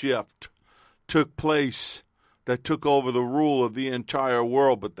power shift took place that took over the rule of the entire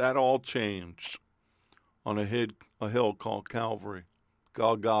world, but that all changed on a hill called Calvary,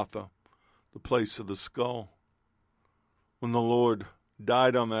 Golgotha, the place of the skull. When the Lord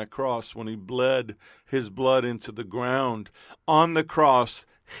died on that cross, when he bled his blood into the ground, on the cross,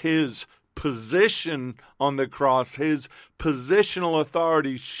 his position on the cross, his positional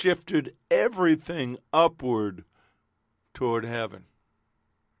authority shifted everything upward toward heaven.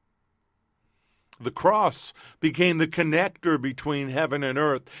 The cross became the connector between heaven and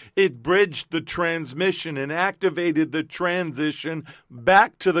earth. It bridged the transmission and activated the transition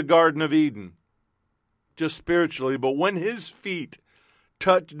back to the Garden of Eden, just spiritually. But when his feet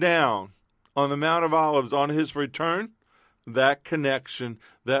touched down on the Mount of Olives on his return, that connection,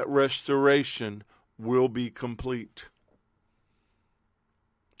 that restoration will be complete.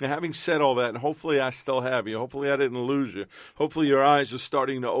 Now, having said all that, and hopefully I still have you, hopefully I didn't lose you, hopefully your eyes are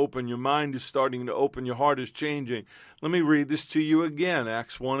starting to open, your mind is starting to open, your heart is changing. Let me read this to you again,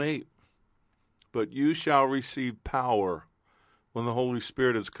 Acts 1:8. But you shall receive power when the Holy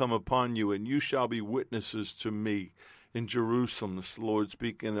Spirit has come upon you, and you shall be witnesses to me in Jerusalem, the Lord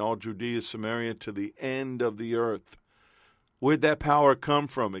speaking, in all Judea, Samaria, to the end of the earth. Where'd that power come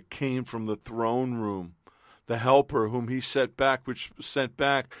from? It came from the throne room. The helper whom he sent back,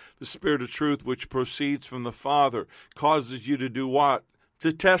 the Spirit of truth, which proceeds from the Father, causes you to do what?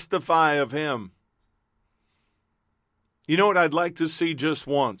 To testify of him. You know what I'd like to see just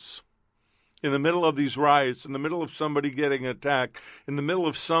once? In the middle of these riots, in the middle of somebody getting attacked, in the middle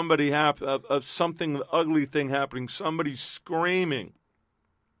of something ugly thing happening, somebody screaming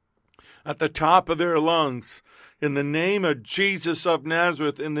at the top of their lungs, in the name of Jesus of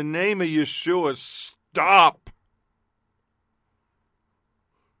Nazareth, in the name of Yeshua, stop.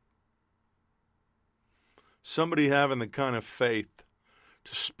 Somebody having the kind of faith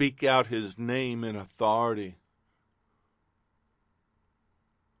to speak out his name in authority.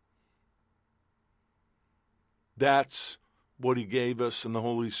 That's what he gave us in the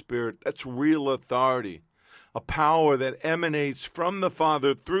Holy Spirit. That's real authority. A power that emanates from the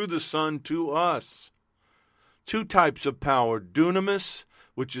Father through the Son to us. Two types of power: dunamis,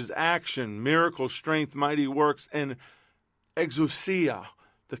 which is action, miracle, strength, mighty works, and exousia,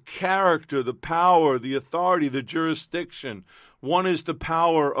 the character, the power, the authority, the jurisdiction. One is the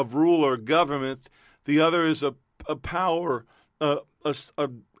power of rule or government. The other is a power,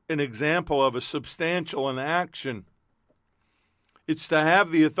 an example of a substantial in action. It's to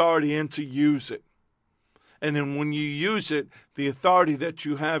have the authority and to use it. And then when you use it, the authority that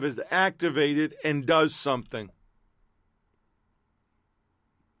you have is activated and does something.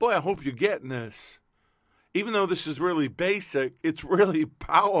 Boy, I hope you're getting this. Even though this is really basic, it's really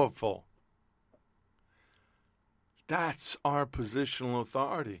powerful. That's our positional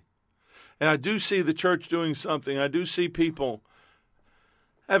authority. And I do see the church doing something. I do see people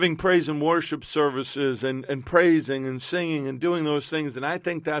having praise and worship services and praising and singing and doing those things. And I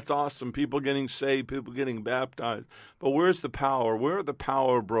think that's awesome. People getting saved, people getting baptized. But where's the power? Where are the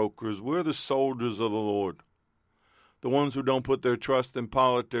power brokers? Where are the soldiers of the Lord? The ones who don't put their trust in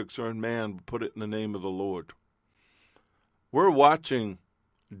politics or in man, but put it in the name of the Lord. We're watching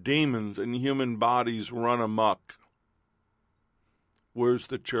demons and human bodies run amok. Where's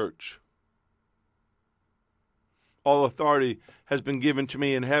the church? All authority has been given to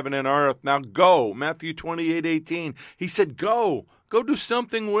me in heaven and earth. Now go. Matthew 28:18. He said, go. Go do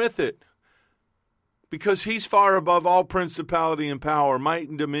something with it. because he's far above all principality and power, might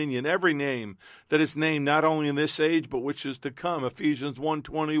and dominion, every name that is named not only in this age but which is to come. Ephesians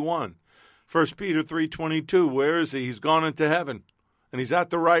 1:21. 1 Peter 3:22. Where is he? He's gone into heaven, and he's at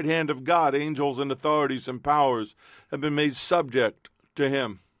the right hand of God. Angels and authorities and powers have been made subject to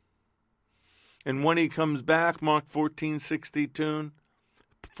him. And when he comes back, Mark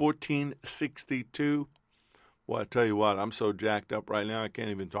 14:62. Well, I tell you what, I'm so jacked up right now I can't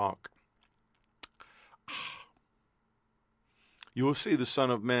even talk. You will see the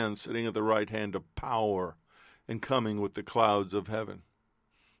Son of Man sitting at the right hand of power and coming with the clouds of heaven.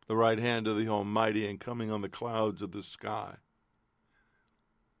 The right hand of the Almighty and coming on the clouds of the sky.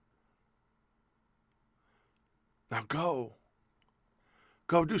 Now go.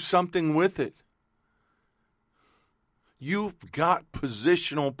 Go do something with it. You've got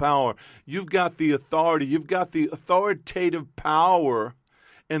positional power. You've got the authority. You've got the authoritative power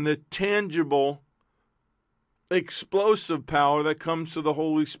and the tangible, explosive power that comes to the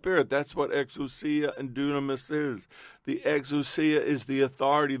Holy Spirit. That's what exousia and dunamis is. The exousia is the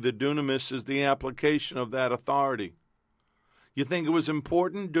authority. The dunamis is the application of that authority. You think it was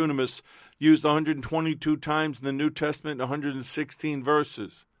important? Dunamis used 122 times in the New Testament, 116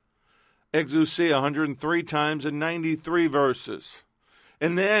 verses. Exousia 103 times and 93 verses.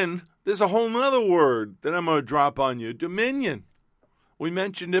 And then there's a whole other word that I'm going to drop on you. Dominion. We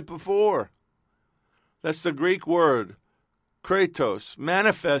mentioned it before. That's the Greek word, kratos,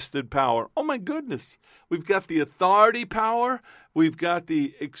 manifested power. Oh my goodness. We've got the authority power, we've got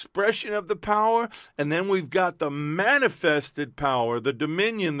the expression of the power, and then we've got the manifested power, the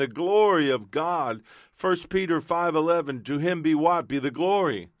dominion, the glory of God. 1 Peter 5:11, to him be what? Be the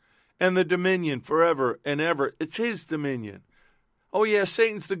glory and the dominion forever and ever. It's his dominion. Oh yeah,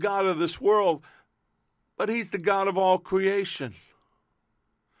 Satan's the god of this world, but he's the God of all creation.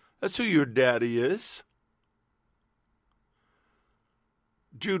 That's who your daddy is.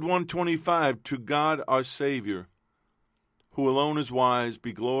 Jude 1:25, to God our Savior, who alone is wise,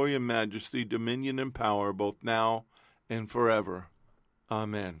 be glory and majesty, dominion and power, both now and forever.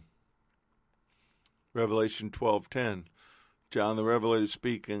 Amen. Revelation 12:10, John the Revelator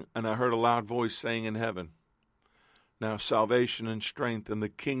speaking, and I heard a loud voice saying in heaven, now salvation and strength and the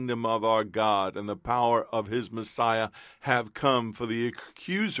kingdom of our God and the power of his Messiah have come, for the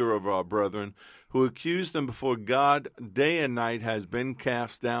accuser of our brethren, who accused them before God day and night, has been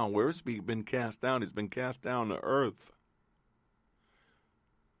cast down. Where has he been cast down? He's been cast down to earth.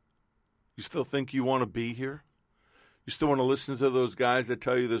 You still think you want to be here? You still want to listen to those guys that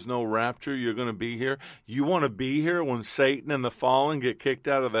tell you there's no rapture, you're going to be here? You want to be here when Satan and the fallen get kicked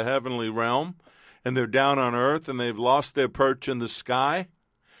out of the heavenly realm, and they're down on earth, and they've lost their perch in the sky,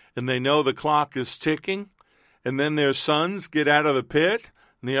 and they know the clock is ticking, and then their sons get out of the pit,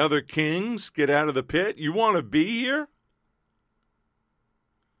 and the other kings get out of the pit? You want to be here?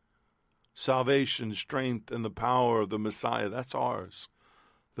 Salvation, strength, and the power of the Messiah, that's ours.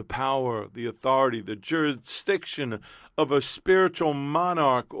 The power, the authority, the jurisdiction of a spiritual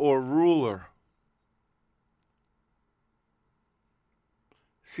monarch or ruler.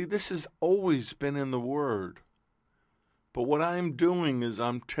 See, this has always been in the Word. But what I'm doing is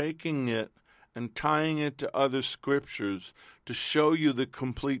I'm taking it and tying it to other scriptures to show you the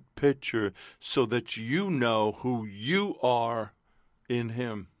complete picture so that you know who you are in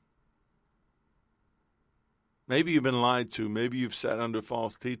him. Maybe you've been lied to. Maybe you've sat under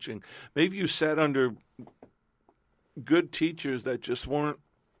false teaching. Maybe you sat under good teachers that just weren't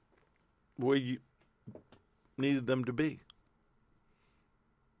where you needed them to be.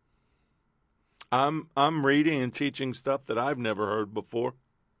 I'm reading and teaching stuff that I've never heard before.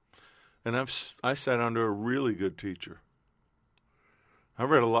 And I sat under a really good teacher. I've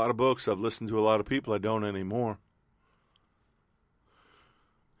read a lot of books. I've listened to a lot of people. I don't anymore.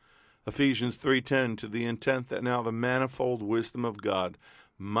 Ephesians 3:10, to the intent that now the manifold wisdom of God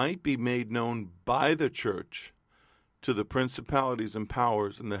might be made known by the church to the principalities and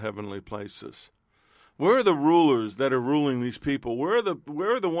powers in the heavenly places. Where are the rulers that are ruling these people? Where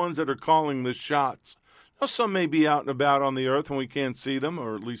are the ones that are calling the shots? Now, some may be out and about on the earth and we can't see them,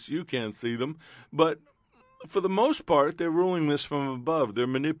 or at least you can't see them. But for the most part, they're ruling this from above. They're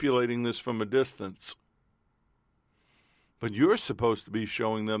manipulating this from a distance. But you're supposed to be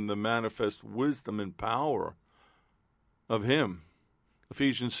showing them the manifest wisdom and power of him.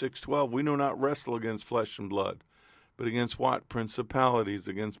 Ephesians 6:12, we do not wrestle against flesh and blood, but against what? Principalities,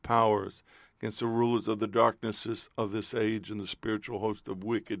 against powers, against the rulers of the darknesses of this age and the spiritual host of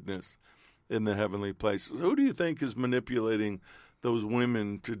wickedness in the heavenly places. Who do you think is manipulating those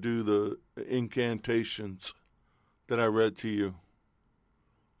women to do the incantations that I read to you?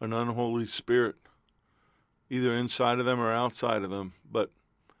 An unholy spirit either inside of them or outside of them. But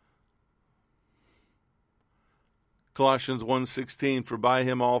Colossians 1:16, for by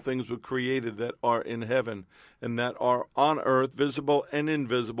him all things were created that are in heaven and that are on earth, visible and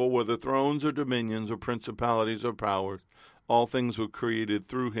invisible, whether thrones or dominions or principalities or powers. All things were created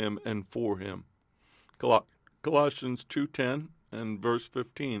through him and for him. Colossians 2:10 and verse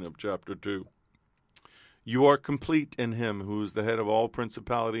 15 of chapter 2. You are complete in him who is the head of all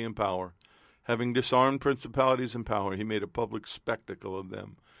principality and power. Having disarmed principalities and power, he made a public spectacle of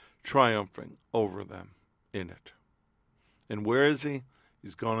them, triumphing over them in it. And where is he?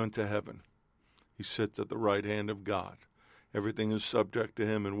 He's gone into heaven. He sits at the right hand of God. Everything is subject to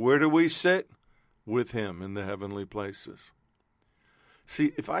him. And where do we sit? With him in the heavenly places.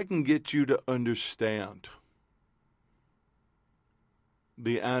 See, if I can get you to understand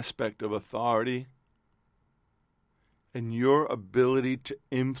the aspect of authority and your ability to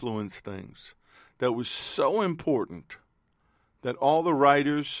influence things, that was so important that all the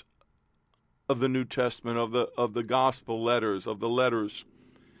writers of the New Testament, of the gospel letters, of the letters,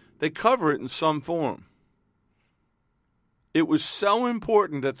 they cover it in some form. It was so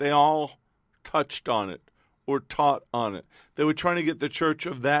important that they all touched on it or taught on it. They were trying to get the church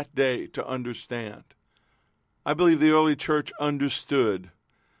of that day to understand. I believe the early church understood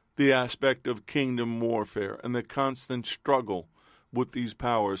the aspect of kingdom warfare and the constant struggle with these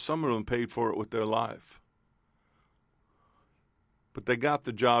powers. Some of them paid for it with their life. But they got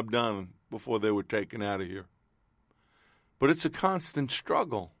the job done before they were taken out of here. But it's a constant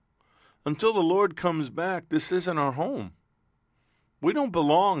struggle. Until the Lord comes back, this isn't our home. We don't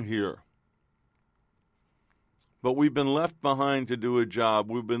belong here. But we've been left behind to do a job.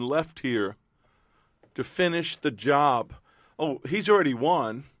 We've been left here to finish the job. Oh, he's already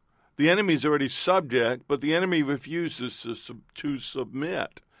won. The enemy's already subject, but the enemy refuses to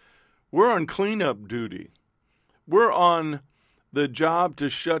submit. We're on cleanup duty. We're on the job to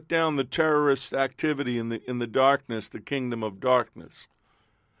shut down the terrorist activity in the darkness, the kingdom of darkness.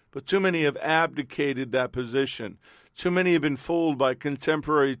 But too many have abdicated that position. Too many have been fooled by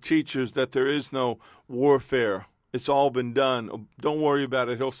contemporary teachers that there is no warfare. It's all been done. Don't worry about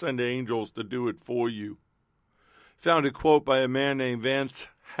it. He'll send angels to do it for you. Found a quote by a man named Vance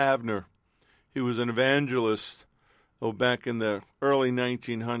Havner. He was an evangelist. Back in the early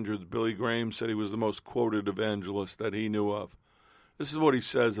 1900s, Billy Graham said he was the most quoted evangelist that he knew of. This is what he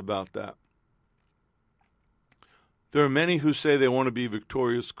says about that. There are many who say they want to be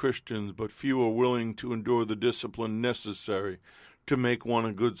victorious Christians, but few are willing to endure the discipline necessary to make one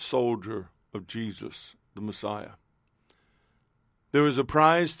a good soldier of Jesus, the Messiah. There is a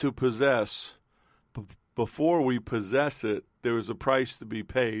prize to possess. Before we possess it, there is a price to be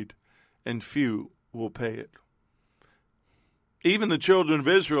paid, and few will pay it. Even the children of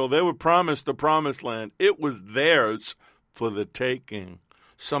Israel, they were promised the promised land. It was theirs for the taking.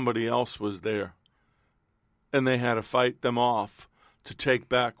 Somebody else was there. And they had to fight them off to take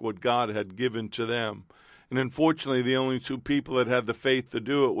back what God had given to them. And unfortunately, the only two people that had the faith to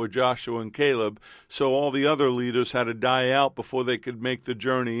do it were Joshua and Caleb. So all the other leaders had to die out before they could make the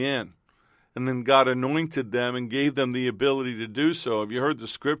journey in. And then God anointed them and gave them the ability to do so. Have you heard the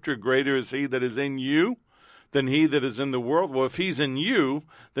scripture, greater is he that is in you than he that is in the world? Well, if he's in you,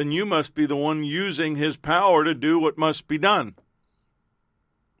 then you must be the one using his power to do what must be done.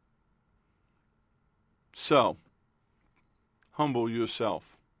 So, humble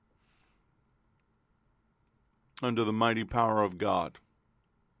yourself under the mighty power of God.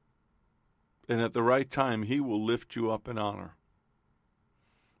 And at the right time, he will lift you up in honor.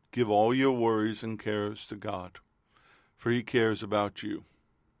 Give all your worries and cares to God, for he cares about you.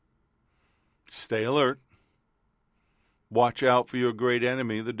 Stay alert. Watch out for your great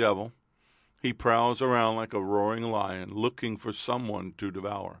enemy, the devil. He prowls around like a roaring lion, looking for someone to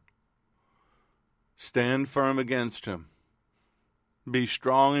devour. Stand firm against him. Be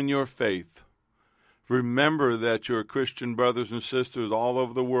strong in your faith. Remember that your Christian brothers and sisters all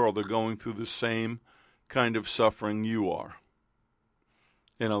over the world are going through the same kind of suffering you are.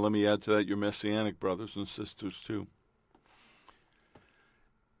 And let me add to that your Messianic brothers and sisters too.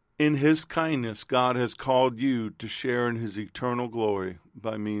 In his kindness, God has called you to share in his eternal glory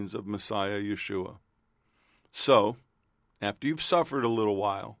by means of Messiah Yeshua. So, after you've suffered a little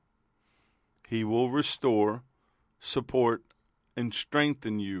while, he will restore, support, and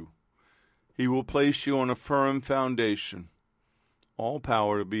strengthen you. He will place you on a firm foundation. All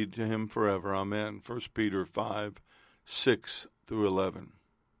power to be to him forever. Amen. 1 Peter 5:6-11.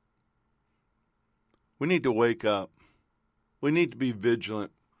 We need to wake up. We need to be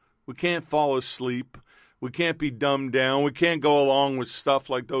vigilant. We can't fall asleep. We can't be dumbed down. We can't go along with stuff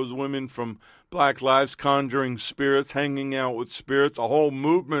like those women from Black Lives Conjuring Spirits, hanging out with spirits, a whole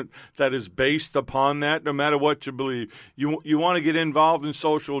movement that is based upon that, no matter what you believe. You want to get involved in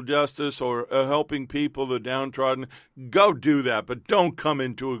social justice or helping people, the downtrodden, go do that, but don't come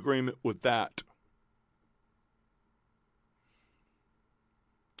into agreement with that.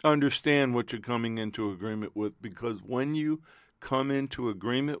 Understand what you're coming into agreement with, because when you come into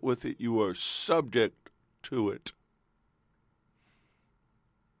agreement with it, you are subject to it.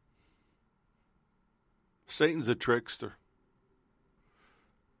 Satan's a trickster.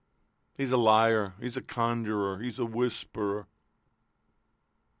 He's a liar. He's a conjurer. He's a whisperer.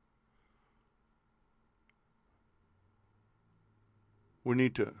 We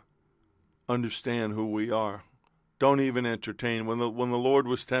need to understand who we are. Don't even entertain. When the Lord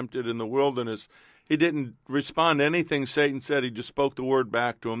was tempted in the wilderness, he didn't respond to anything Satan said. He just spoke the word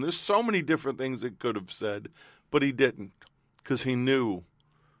back to him. There's so many different things he could have said, but he didn't, because he knew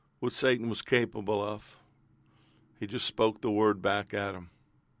what Satan was capable of. He just spoke the word back at him.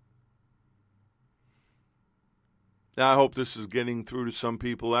 Now, I hope this is getting through to some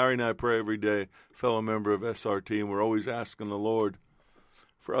people. Larry and I pray every day, fellow member of SRT, and we're always asking the Lord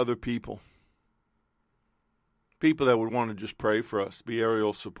for other people. People that would want to just pray for us, be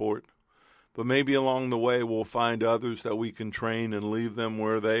aerial support. But maybe along the way we'll find others that we can train and leave them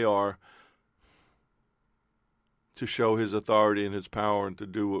where they are to show his authority and his power and to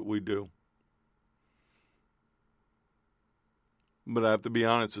do what we do. But I have to be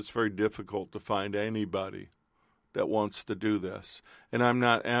honest, it's very difficult to find anybody that wants to do this. And I'm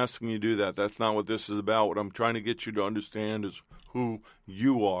not asking you to do that. That's not what this is about. What I'm trying to get you to understand is who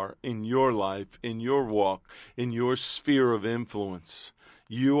you are in your life, in your walk, in your sphere of influence.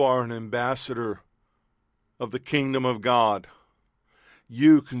 You are an ambassador of the kingdom of God.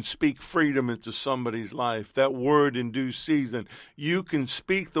 You can speak freedom into somebody's life, that word in due season. You can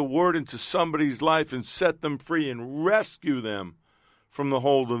speak the word into somebody's life and set them free and rescue them from the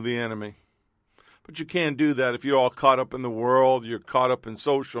hold of the enemy. But you can't do that if you're all caught up in the world, you're caught up in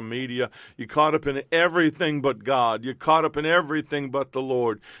social media, you're caught up in everything but God, you're caught up in everything but the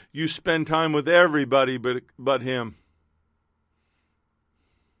Lord. You spend time with everybody but him.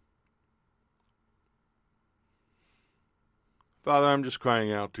 Father, I'm just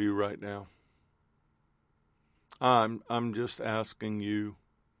crying out to you right now. I'm just asking you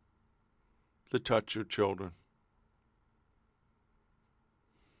to touch your children.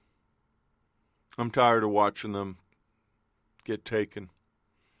 I'm tired of watching them get taken,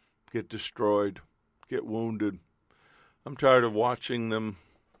 get destroyed, get wounded. I'm tired of watching them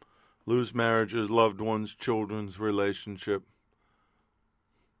lose marriages, loved ones, children's relationship.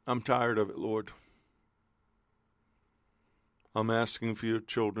 I'm tired of it, Lord. I'm asking for your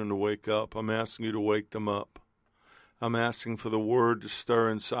children to wake up. I'm asking you to wake them up. I'm asking for the word to stir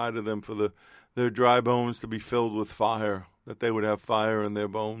inside of them, for their dry bones to be filled with fire, that they would have fire in their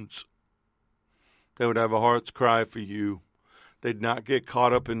bones. They would have a heart's cry for you. They'd not get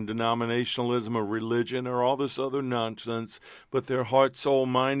caught up in denominationalism or religion or all this other nonsense, but their heart, soul,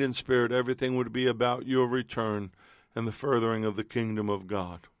 mind, and spirit, everything would be about your return and the furthering of the kingdom of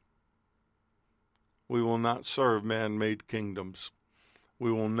God. We will not serve man-made kingdoms.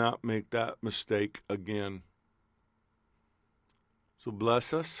 We will not make that mistake again. So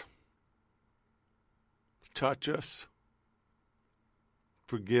bless us, touch us,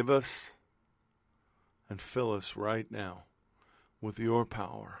 forgive us, and fill us right now with your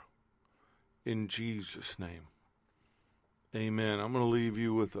power. In Jesus' name, amen. I'm going to leave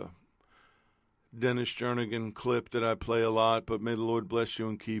you with a Dennis Jernigan clip that I play a lot, but may the Lord bless you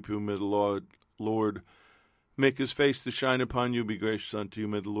and keep you. May the Lord make his face to shine upon you, be gracious unto you.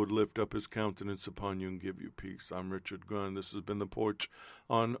 May the Lord lift up his countenance upon you and give you peace. I'm Richard Gunn. This has been The Porch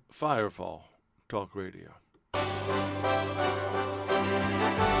on Firefall Talk Radio.